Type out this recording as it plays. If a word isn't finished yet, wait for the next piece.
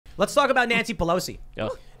Let's talk about Nancy Pelosi.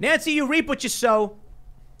 Nancy, you reap what you sow.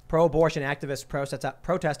 Pro-abortion activists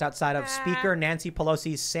protest outside of Speaker Nancy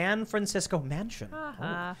Pelosi's San Francisco mansion.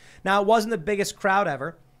 Now, it wasn't the biggest crowd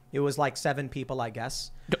ever. It was like 7 people, I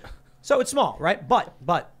guess. So it's small, right?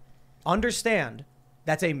 But understand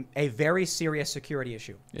that's a very serious security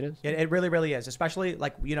issue. It is. It really, really is. Especially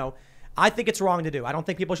like, I think it's wrong to do. I don't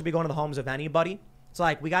think people should be going to the homes of anybody. It's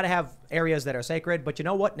like we got to have areas that are sacred. But you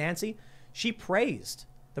know what, Nancy? She praised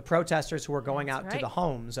the protesters who were going out to the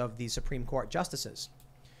homes of the Supreme Court justices.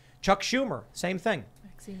 Chuck Schumer, same thing.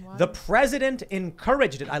 The president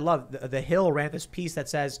encouraged it. I love the Hill ran this piece that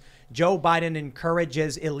says Joe Biden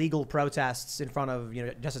encourages illegal protests in front of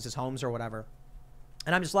justices' homes or whatever.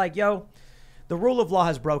 And I'm just like, the rule of law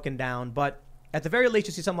has broken down. But at the very least,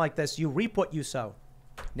 you see something like this, you reap what you sow.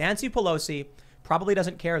 Nancy Pelosi probably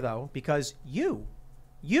doesn't care, though, because you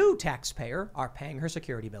taxpayer, are paying her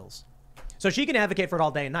security bills. So she can advocate for it all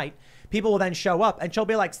day and night. People will then show up and she'll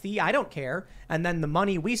be like, see, I don't care. And then the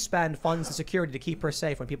money we spend funds the security to keep her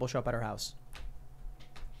safe when people show up at her house.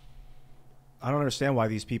 I don't understand why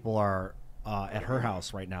these people are at her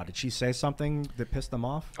house right now. Did she say something that pissed them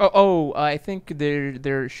off? I think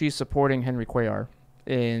she's supporting Henry Cuellar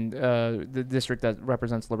in the district that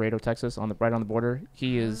represents Laredo, Texas, right on the border.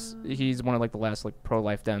 He's one of like the last like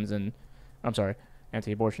pro-life Dems and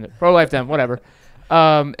anti-abortion, pro-life Dem, whatever.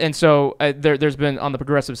 And so there's been, on the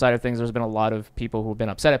progressive side of things, there's been a lot of people who've been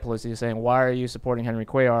upset at Pelosi saying, why are you supporting Henry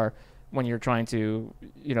Cuellar when you're trying to,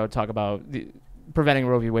 talk about preventing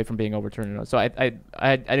Roe v. Wade from being overturned? So I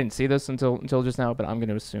didn't see this until just now, but I'm going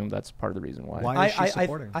to assume that's part of the reason why. Why is she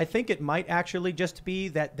supporting? I think it might actually just be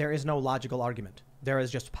that there is no logical argument. There is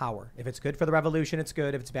just power. If it's good for the revolution, it's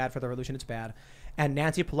good. If it's bad for the revolution, it's bad. And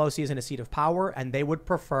Nancy Pelosi is in a seat of power, and they would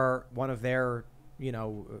prefer one of their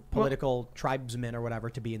political tribesmen or whatever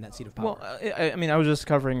to be in that seat of power. Well, I was just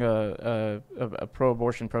covering a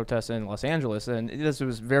pro-abortion protest in Los Angeles, and this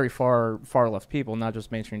was very far left people, not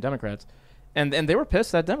just mainstream Democrats, and they were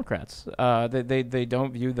pissed at Democrats. They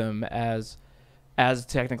don't view them as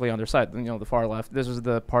technically on their side. The far left. This was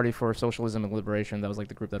the Party for Socialism and Liberation. That was like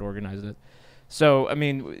the group that organized it. So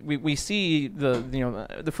we see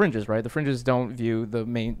the fringes, right? The fringes don't view the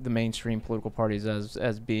mainstream political parties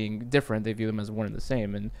as being different. They view them as one and the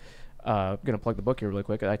same. And I'm gonna plug the book here really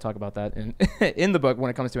quick. I talk about that in the book when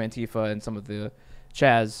it comes to Antifa and some of the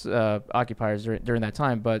Chaz occupiers during that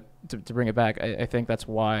time. But to bring it back, I think that's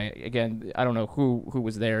why. Again, I don't know who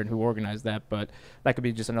was there and who organized that, but that could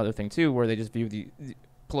be just another thing too, where they just view the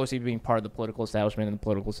Pelosi being part of the political establishment, and the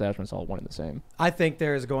political establishment's all one and the same. I think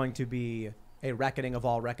there is going to be a reckoning of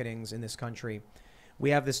all reckonings in this country.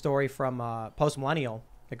 We have this story from Post Millennial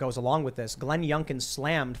that goes along with this. Glenn Youngkin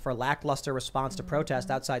slammed for lackluster response to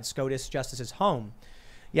protest outside SCOTUS Justice's home.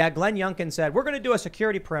 Yeah, Glenn Youngkin said, we're going to do a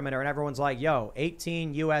security perimeter. And everyone's like,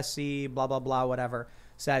 18 USC, blah, blah, blah, whatever,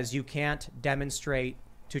 says you can't demonstrate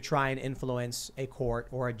to try and influence a court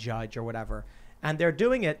or a judge or whatever. And they're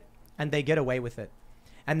doing it, and they get away with it.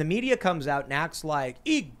 And the media comes out and acts like,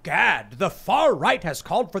 egad, the far right has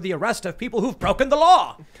called for the arrest of people who've broken the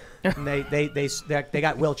law. And they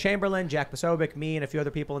got Will Chamberlain, Jack Posobiec, me, and a few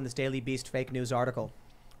other people in this Daily Beast fake news article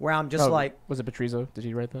where I'm just like... Was it Patrizio? Did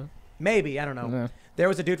he write that? Maybe. I don't know. No. There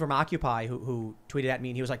was a dude from Occupy who tweeted at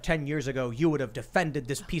me, and he was like, 10 years ago, you would have defended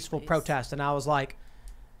this peaceful protest. And I was like...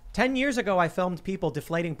 10 years ago, I filmed people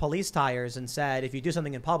deflating police tires and said, if you do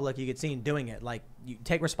something in public, you get seen doing it. Like, you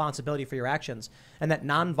take responsibility for your actions, and that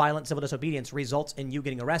nonviolent civil disobedience results in you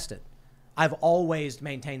getting arrested. I've always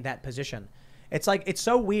maintained that position. It's like, it's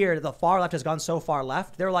so weird. The far left has gone so far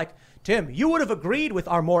left. They're like, Tim, you would have agreed with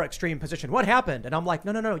our more extreme position. What happened? And I'm like,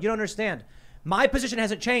 no, you don't understand. My position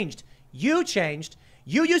hasn't changed. You changed.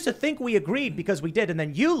 You used to think we agreed because we did, and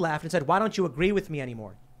then you left and said, why don't you agree with me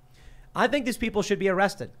anymore? I think these people should be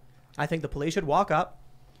arrested. I think the police should walk up,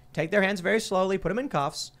 take their hands very slowly, put them in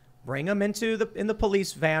cuffs, bring them in the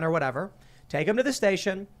police van or whatever, take them to the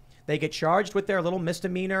station. They get charged with their little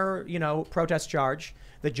misdemeanor, protest charge.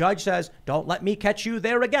 The judge says, don't let me catch you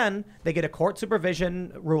there again. They get a court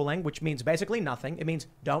supervision ruling, which means basically nothing. It means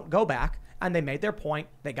don't go back. And they made their point.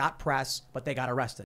 They got press, but they got arrested.